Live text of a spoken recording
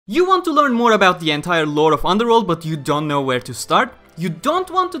You want to learn more about the entire lore of Underworld, but you don't know where to start? You don't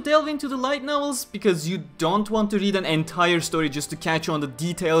want to delve into the light novels because you don't want to read an entire story just to catch on the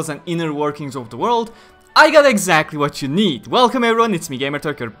details and inner workings of the world? I got exactly what you need. Welcome everyone, it's me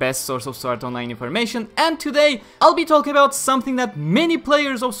Gamerturk, your best source of Art Online information, and today I'll be talking about something that many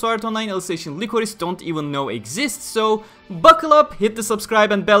players of Art Online Alicization Licorice don't even know exists, so buckle up, hit the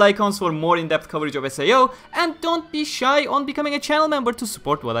subscribe and bell icons for more in-depth coverage of SAO, and don't be shy on becoming a channel member to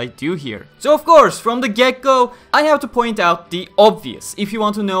support what I do here. So of course, from the get-go, I have to point out the obvious. If you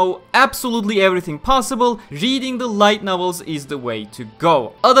want to know absolutely everything possible, reading the light novels is the way to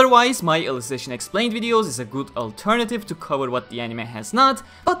go. Otherwise, my Alicization Explained videos is a good alternative to cover what the anime has not,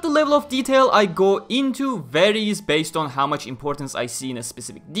 but the level of detail I go into varies based on how much importance I see in a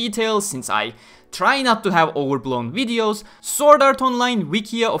specific detail, since I try not to have overblown videos. Sword Art Online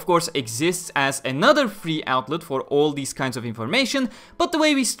Wikia of course exists as another free outlet for all these kinds of information, but the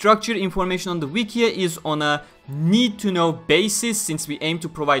way we structure information on the Wikia is on a need-to-know basis, since we aim to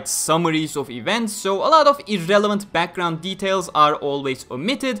provide summaries of events, so a lot of irrelevant background details are always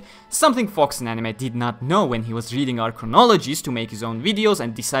omitted, something Fox in Anime did not know when he was reading our chronologies to make his own videos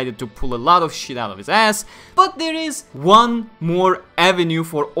and decided to pull a lot of shit out of his ass. But there is one more avenue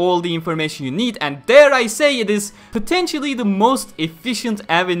for all the information you need, and dare I say it is potentially the most efficient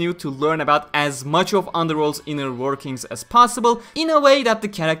avenue to learn about as much of Underworld's inner workings as possible, in a way that the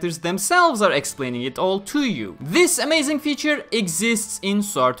characters themselves are explaining it all to you. This amazing feature exists in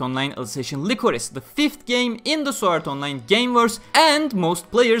Art Online Alicization Licorice, the 5th game in the Art Online gameverse, and most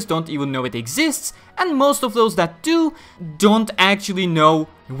players don't even know it exists, and most of those that do don't actually know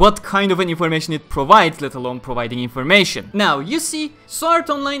what kind of an information it provides, let alone providing information. Now, you see, Art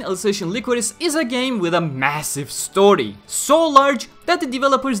Online Alicization Licorice is a game with a massive story, so large that the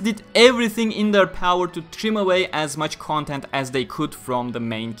developers did everything in their power to trim away as much content as they could from the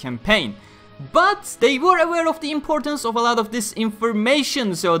main campaign. But they were aware of the importance of a lot of this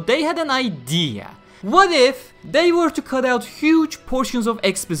information, so they had an idea. What if they were to cut out huge portions of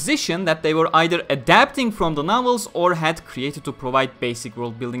exposition that they were either adapting from the novels or had created to provide basic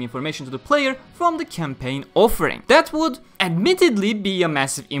world building information to the player from the campaign offering? That would admittedly be a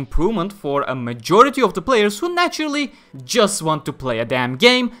massive improvement for a majority of the players who naturally just want to play a damn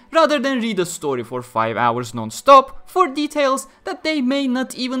game rather than read a story for 5 hours non-stop for details that they may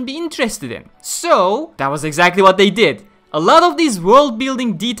not even be interested in. So that was exactly what they did. A lot of these world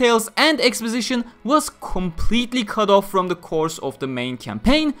building details and exposition was completely cut off from the course of the main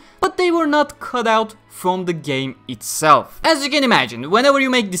campaign, but they were not cut out from the game itself. As you can imagine, whenever you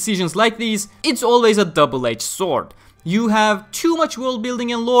make decisions like these, it's always a double-edged sword. You have too much world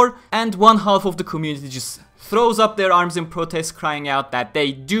building and lore, and one half of the community just throws up their arms in protest, crying out that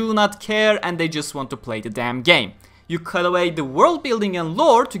they do not care and they just want to play the damn game. You cut away the world building and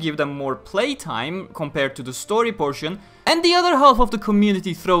lore to give them more playtime compared to the story portion, and the other half of the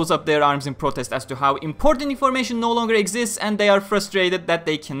community throws up their arms in protest as to how important information no longer exists, and they are frustrated that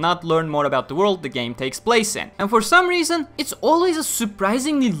they cannot learn more about the world the game takes place in. And for some reason, it's always a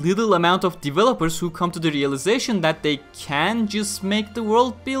surprisingly little amount of developers who come to the realization that they can just make the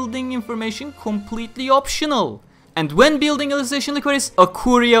world building information completely optional. And when building Alicization Licorice,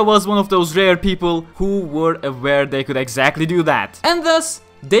 Akuria was one of those rare people who were aware they could exactly do that. And thus,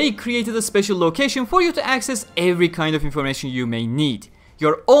 they created a special location for you to access every kind of information you may need.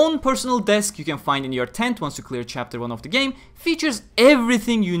 Your own personal desk you can find in your tent once you clear chapter 1 of the game features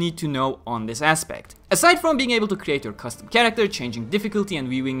everything you need to know on this aspect. Aside from being able to create your custom character, changing difficulty and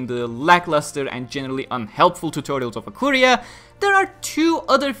viewing the lackluster and generally unhelpful tutorials of Akuria, there are 2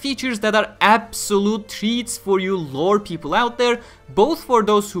 other features that are absolute treats for you lore people out there, both for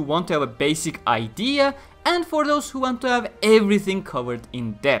those who want to have a basic idea and for those who want to have everything covered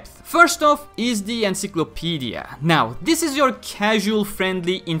in depth. First off is the encyclopedia. Now, this is your casual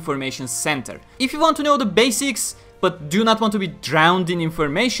friendly information center. If you want to know the basics but do not want to be drowned in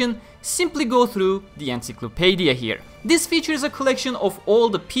information, simply go through the encyclopedia here. This features a collection of all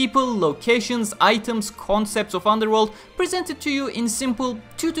the people, locations, items, concepts of Underworld presented to you in simple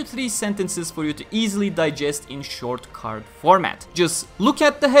 2 to 3 sentences for you to easily digest in short card format. Just look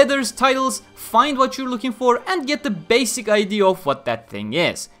at the headers, titles, find what you're looking for, and get the basic idea of what that thing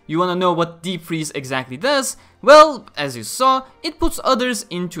is. You wanna know what Deep Freeze exactly does? Well, as you saw, it puts others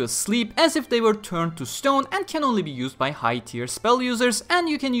into a sleep as if they were turned to stone and can only be used by high tier spell users, and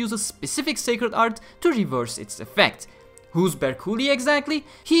you can use a specific sacred art to reverse its effect. Who's Berkuli exactly?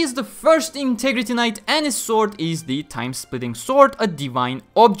 He is the first Integrity Knight and his sword is the Time-Splitting Sword, a divine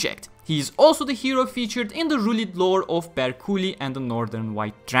object. He is also the hero featured in the Rulid lore of Berkuli and the Northern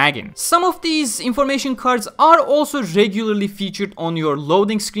White Dragon. Some of these information cards are also regularly featured on your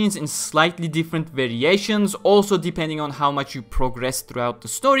loading screens in slightly different variations, also depending on how much you progress throughout the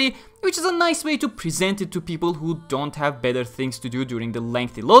story, which is a nice way to present it to people who don't have better things to do during the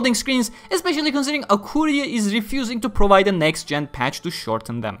lengthy loading screens, especially considering Akuria is refusing to provide a next-gen patch to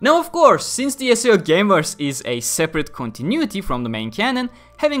shorten them. Now of course, since the SAO Gameverse is a separate continuity from the main canon,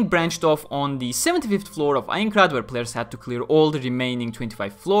 having branched off on the 75th floor of Aincrad where players had to clear all the remaining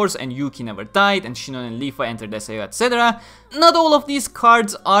 25 floors and Yuki never died and Shinon and Lifa entered SAO, etc. Not all of these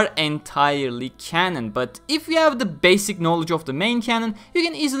cards are entirely canon, but if you have the basic knowledge of the main canon, you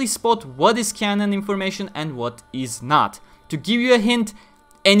can easily spot what is canon information and what is not. To give you a hint,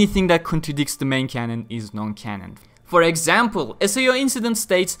 anything that contradicts the main canon is non-canon. For example, SAO Incident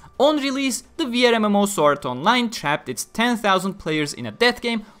states, on release, the VR MMO Art Online trapped its 10,000 players in a death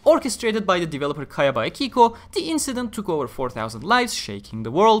game orchestrated by the developer Kayaba Akiko. The incident took over 4,000 lives, shaking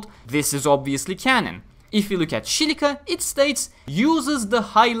the world. This is obviously canon. If you look at Shilika, it states, uses the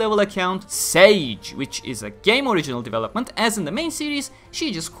high-level account Sage, which is a game original development, as in the main series,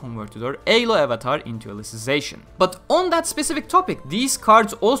 she just converted her Alo avatar into Alicization. But on that specific topic, these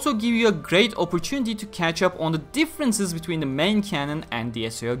cards also give you a great opportunity to catch up on the differences between the main canon and the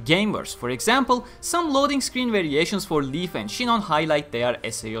SAO Gameverse. For example, some loading screen variations for Leaf and Shinon highlight they are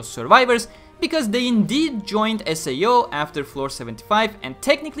SAO survivors, because they indeed joined SAO after floor 75 and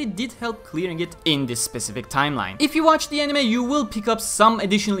technically did help clearing it in this specific timeline. If you watch the anime, you will pick up some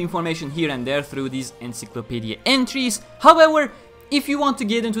additional information here and there through these encyclopedia entries. However, if you want to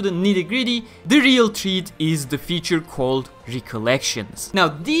get into the nitty-gritty, the real treat is the feature called Recollections. Now,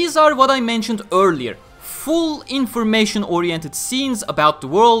 these are what I mentioned earlier. Full information-oriented scenes about the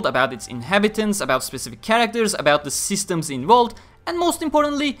world, about its inhabitants, about specific characters, about the systems involved, and most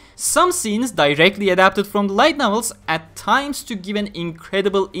importantly, some scenes directly adapted from the light novels at times to give an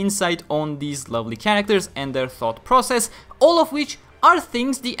incredible insight on these lovely characters and their thought process, all of which are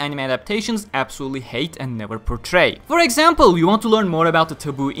things the anime adaptations absolutely hate and never portray. For example, you want to learn more about the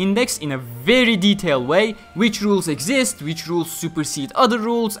taboo index in a very detailed way, which rules exist, which rules supersede other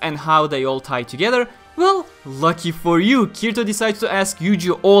rules, and how they all tie together. Well, lucky for you, Kirito decides to ask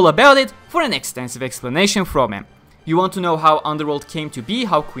Yuji all about it for an extensive explanation from him. You want to know how Underworld came to be,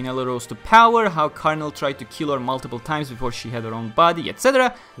 how Quinella rose to power, how Carnal tried to kill her multiple times before she had her own body,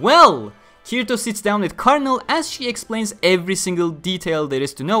 etc. Well, Kirito sits down with Carnal as she explains every single detail there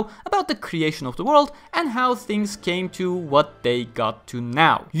is to know about the creation of the world and how things came to what they got to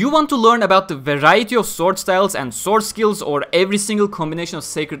now. You want to learn about the variety of sword styles and sword skills or every single combination of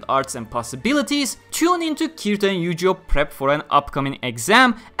sacred arts and possibilities? Tune into Kirito and Yujiro prep for an upcoming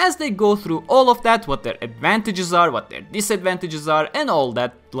exam as they go through all of that, what their advantages are, what their disadvantages are, and all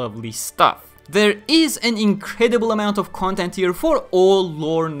that lovely stuff. There is an incredible amount of content here for all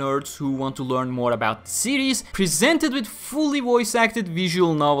lore nerds who want to learn more about the series, presented with fully voice-acted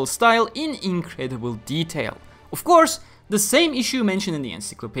visual novel style in incredible detail. Of course, the same issue mentioned in the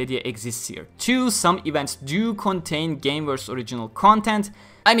encyclopedia exists here too. Some events do contain Gameverse original content.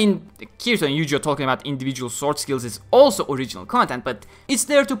 I mean, Kirito and Yujiro talking about individual sword skills is also original content, but it's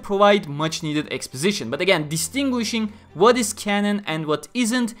there to provide much needed exposition. But again, distinguishing what is canon and what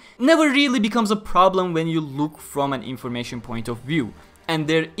isn't never really becomes a problem when you look from an information point of view. And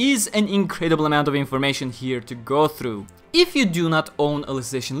there is an incredible amount of information here to go through. If you do not own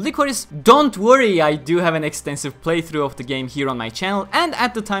Alicization Licorice, don't worry, I do have an extensive playthrough of the game here on my channel, and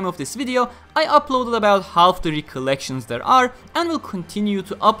at the time of this video, I uploaded about half the recollections there are, and will continue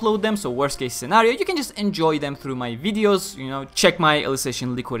to upload them, so worst case scenario, you can just enjoy them through my videos, you know, check my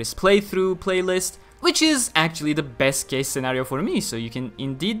Alicization Licorice playthrough playlist, which is actually the best case scenario for me, so you can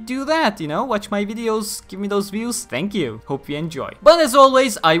indeed do that, you know, watch my videos, give me those views, thank you, hope you enjoy. But as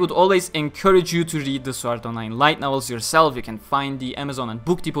always, I would always encourage you to read the Art Online light novels yourself. You can find the Amazon and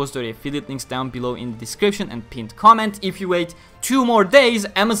Book Depository affiliate links down below in the description and pinned comment. If you wait 2 more days,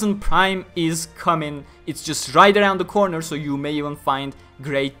 Amazon Prime is coming, it's just right around the corner, so you may even find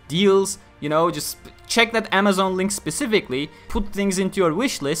great deals. You know, just check that Amazon link specifically, put things into your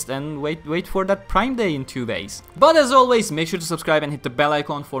wish list, and wait for that Prime Day in 2 days. But as always, make sure to subscribe and hit the bell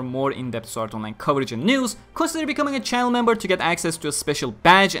icon for more in-depth Art Online coverage and news. Consider becoming a channel member to get access to a special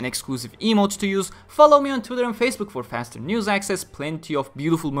badge and exclusive emotes to use. Follow me on Twitter and Facebook for faster news access, plenty of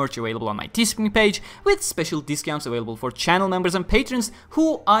beautiful merch available on my Teespring page, with special discounts available for channel members and patrons,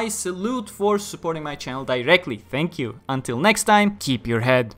 who I salute for supporting my channel directly. Thank you. Until next time, keep your head.